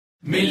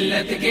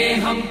ملت کے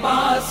ہم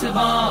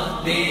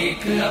پاسباں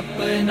دیکھ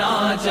اپنا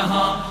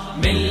جہاں،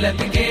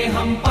 ملت کے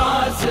ہم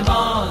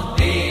پاسباں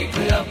دیکھ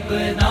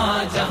اپنا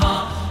جہاں،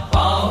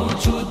 پاؤں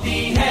چھوتی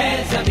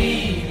ہے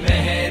زمین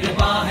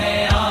مہرباں ہے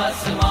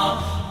آسماں،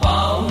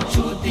 پاؤں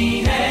چھوتی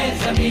ہے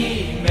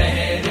زمین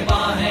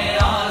مہرباں ہے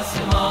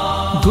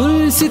آسماں۔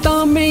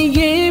 گلستاں میں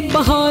یہ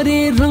بہار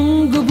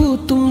رنگ بو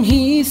تم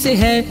ہی سے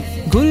ہے،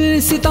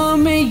 گلستاں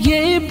میں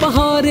یہ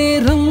بہار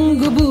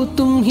رنگ بو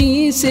تم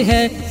ہی سے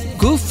ہے،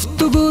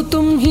 گفتگو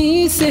تم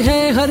ہی سے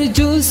ہے، ہر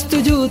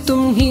جستجو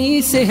تم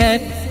ہی سے ہے،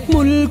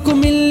 ملک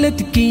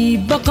ملت کی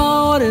بقا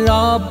اور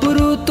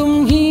آبرو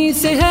تم ہی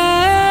سے ہے،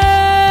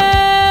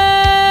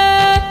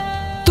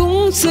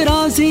 تم سے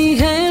راضی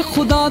ہے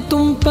خدا،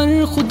 تم پر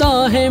خدا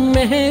ہے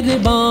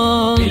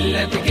مہربان۔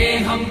 ملت کے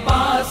ہم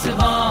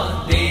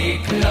پاسباں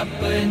دیکھ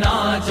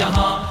اپنا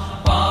جہاں،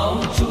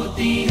 پاؤں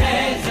چھوتی ہے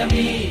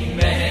زمین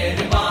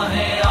مہرباں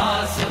ہے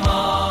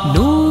آسماں۔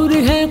 نور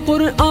ہے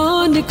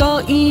قرآن کا،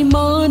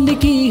 ایمان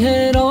کی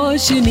ہے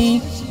روشنی،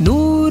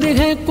 نور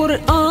ہے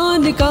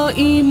قرآن کا،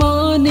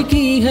 ایمان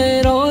کی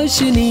ہے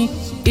روشنی،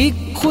 ایک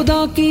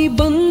خدا کی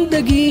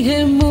بندگی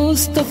ہے،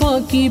 مصطفیٰ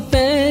کی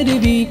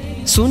پیروی،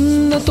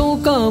 سنتوں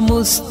کا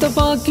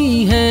مصطفیٰ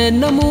کی ہے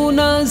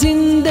نمونہ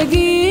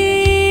زندگی،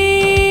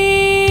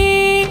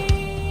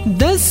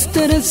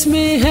 دسترس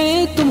میں ہے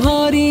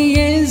تمہاری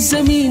یہ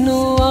زمین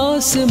و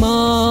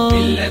آسمان۔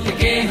 ملت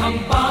کے ہم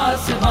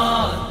پاسباں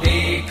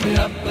دیکھ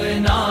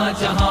اپنا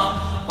جہاں،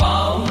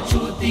 پاؤں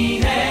چھوتی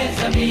ہے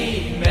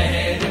زمین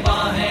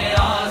مہرباں ہے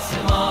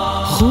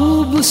آسماں۔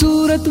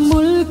 خوبصورت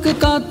ملک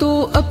کا تو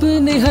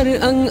اپنے ہر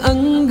انگ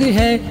انگ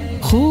ہے،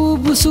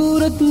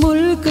 خوبصورت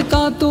ملک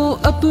کا تو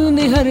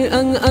اپنے ہر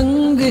انگ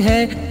انگ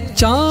ہے،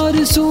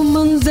 چار سو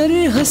منظر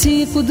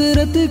ہنسی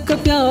قدرت کا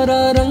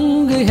پیارا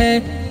رنگ ہے،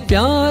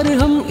 پیار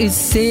ہم اس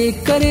سے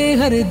کرے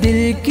ہر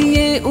دل کی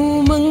یہ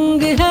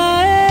امنگ ہے،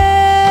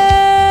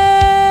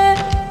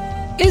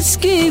 اس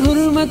کی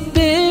حرمت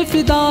پہ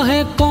فدا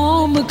ہے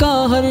قوم کا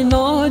ہر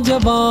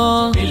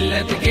نوجوان۔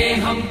 ملت کے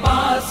ہم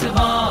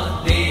پاسباں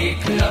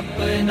دیکھ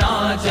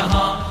اپنا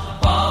جہاں،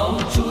 پاؤں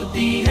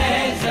چھوتی ہے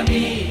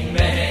زمین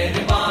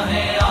مہرباں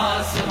ہے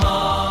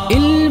آسماں۔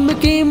 علم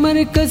کے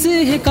مرکز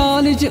ہے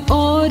کالج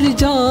اور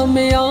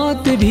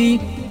جامعات بھی،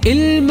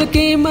 علم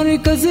کے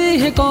مرکز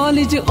ہے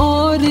کالج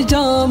اور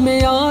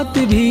جامعات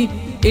بھی،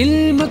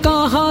 علم کا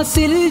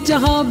حاصل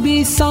جہاں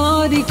بھی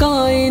ساری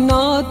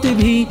کائنات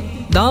بھی،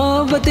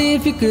 دعوت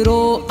فکر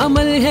و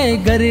عمل ہے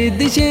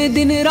گردش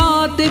دن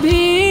رات بھی،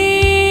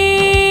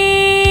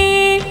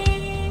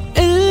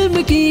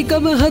 علم کی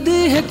کب حد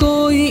ہے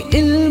کوئی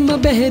علم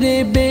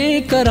بہرے بے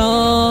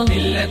قرار۔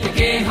 ملت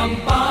کے ہم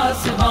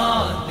پاسباں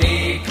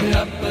دیکھ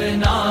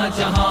اپنا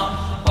جہاں،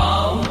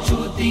 پاؤں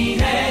چھوتی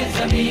ہے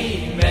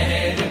زمین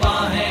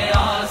مہرباں ہے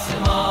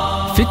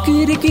آسماں۔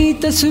 فکر کی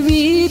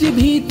تصویر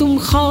بھی تم،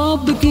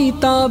 خواب کی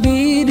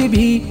تعبیر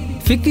بھی،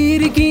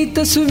 فکر کی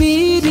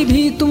تصویر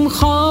بھی تم،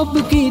 خواب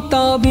کی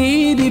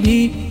تعبیر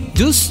بھی،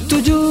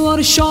 جستجو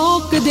اور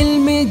شوق دل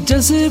میں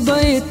جذبہ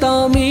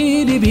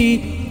تعمیر بھی،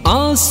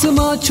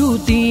 آسماں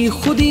چھوتی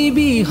خودی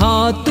بھی،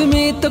 ہاتھ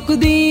میں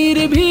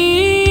تقدیر بھی،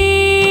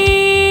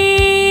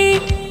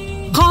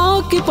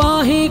 خاک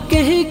پاہے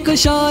کہہ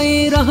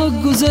کشائے راہ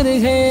گزر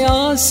ہے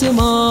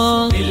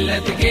آسماں۔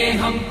 ملت کے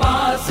ہم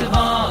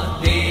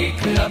پاسباں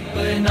دیکھ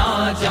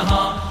اپنا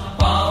جہاں،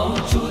 پاؤں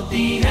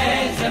چھوتی ہے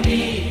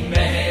زمین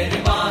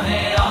مہرباں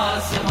ہے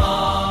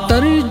آسماں۔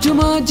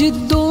 ترجمہ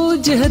جد و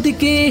جہد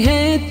کے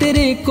ہے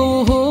تیرے کو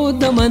ہو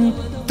دمن،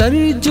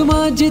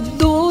 ترجمہ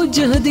جد و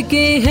جہد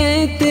کے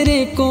ہے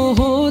تیرے کو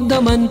ہو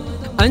دمن،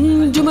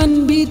 انجمن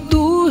بھی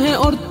تو ہے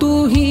اور تو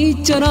ہی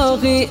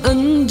چراغ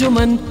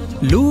انجمن،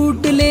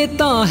 لوٹ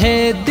لیتا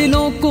ہے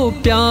دلوں کو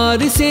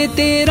پیار سے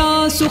تیرا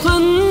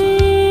سخن،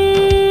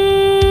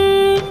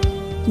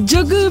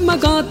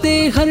 جگمگاتے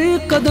ہر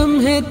قدم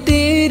ہے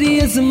تیری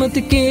عظمت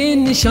کے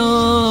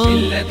نشان۔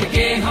 ملت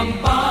کے ہم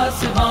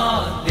پاسباں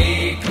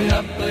دیکھ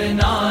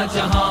اپنا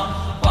جہاں،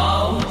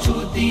 پاؤں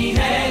چھوتی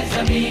ہے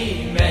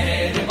زمین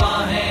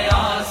مہرباں ہے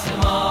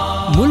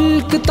آسماں۔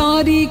 ملک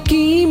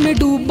تاریکی میں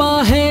ڈوبا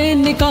ہے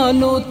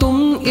نکالو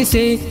تم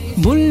اسے،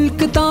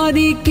 ملک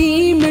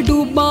تاریکی میں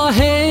ڈوبا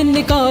ہے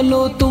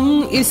نکالو تم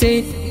اسے،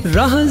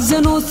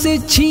 رہزنوں سے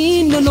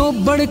چھین لو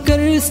بڑھ کر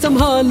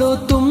سنبھالو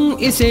تم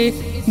اسے،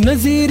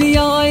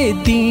 نظریائے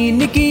دین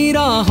کی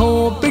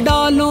راہوں پہ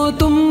ڈالو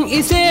تم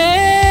اسے،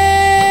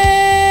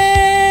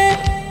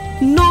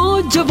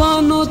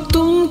 نوجوانوں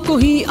تم کو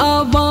ہی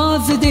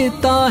آواز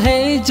دیتا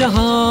ہے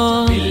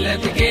جہاں۔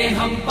 ملت کے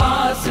ہم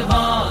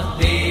پاسباں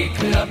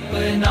دیکھ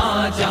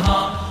اپنا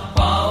جہاں،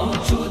 پاؤں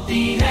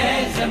چھوتی ہے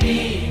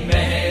زمین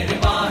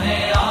مہرباں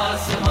ہے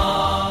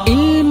آسماں۔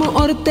 علم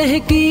اور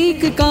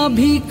تحقیق کا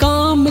بھی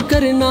کام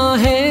کرنا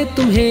ہے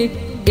تمہیں،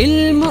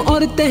 علم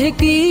اور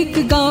تحقیق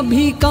کا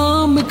بھی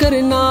کام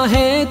کرنا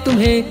ہے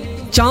تمہیں،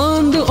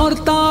 چاند اور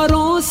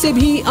تاروں سے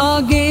بھی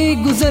آگے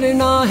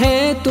گزرنا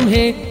ہے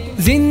تمہیں،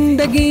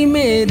 زندگی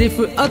میں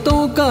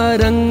رفعتوں کا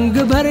رنگ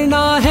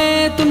بھرنا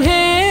ہے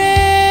تمہیں،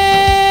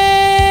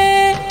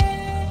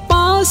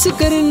 پاس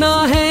کرنا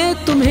ہے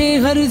تمہیں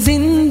ہر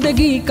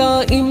زندگی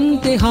کا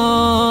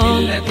امتحان.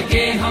 ملت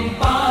کے ہم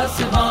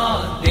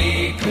پاسباں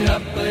دیکھ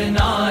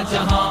اپنا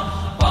جہاں،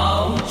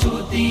 پاؤں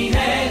چھوتی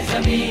ہے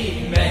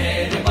زمین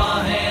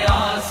مہرباں ہے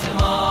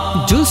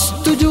آسمان.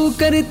 جستجو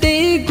کرتے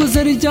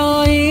گزر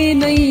جائے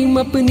نعیم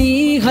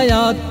اپنی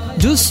حیات،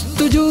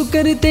 جستجو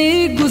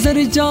کرتے گزر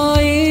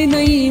جائے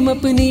نعیم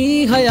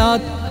اپنی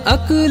حیات.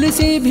 عقل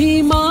سے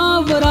بھی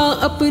ماورا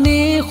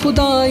اپنے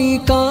خدائی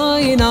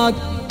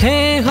کائنات.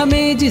 ہے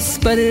ہمیں جس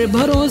پر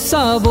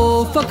بھروسہ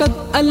وہ فقط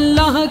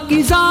اللہ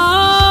کی ذات.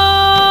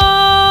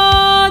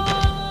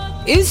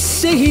 اس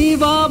سے ہی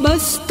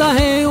وابستہ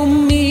ہے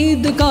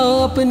امید کا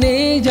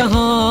اپنے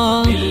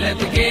جہاں.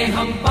 ملت کے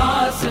ہم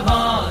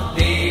پاسباں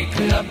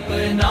دیکھ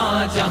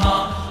اپنا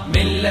جہاں،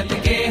 ملت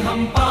کے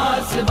ہم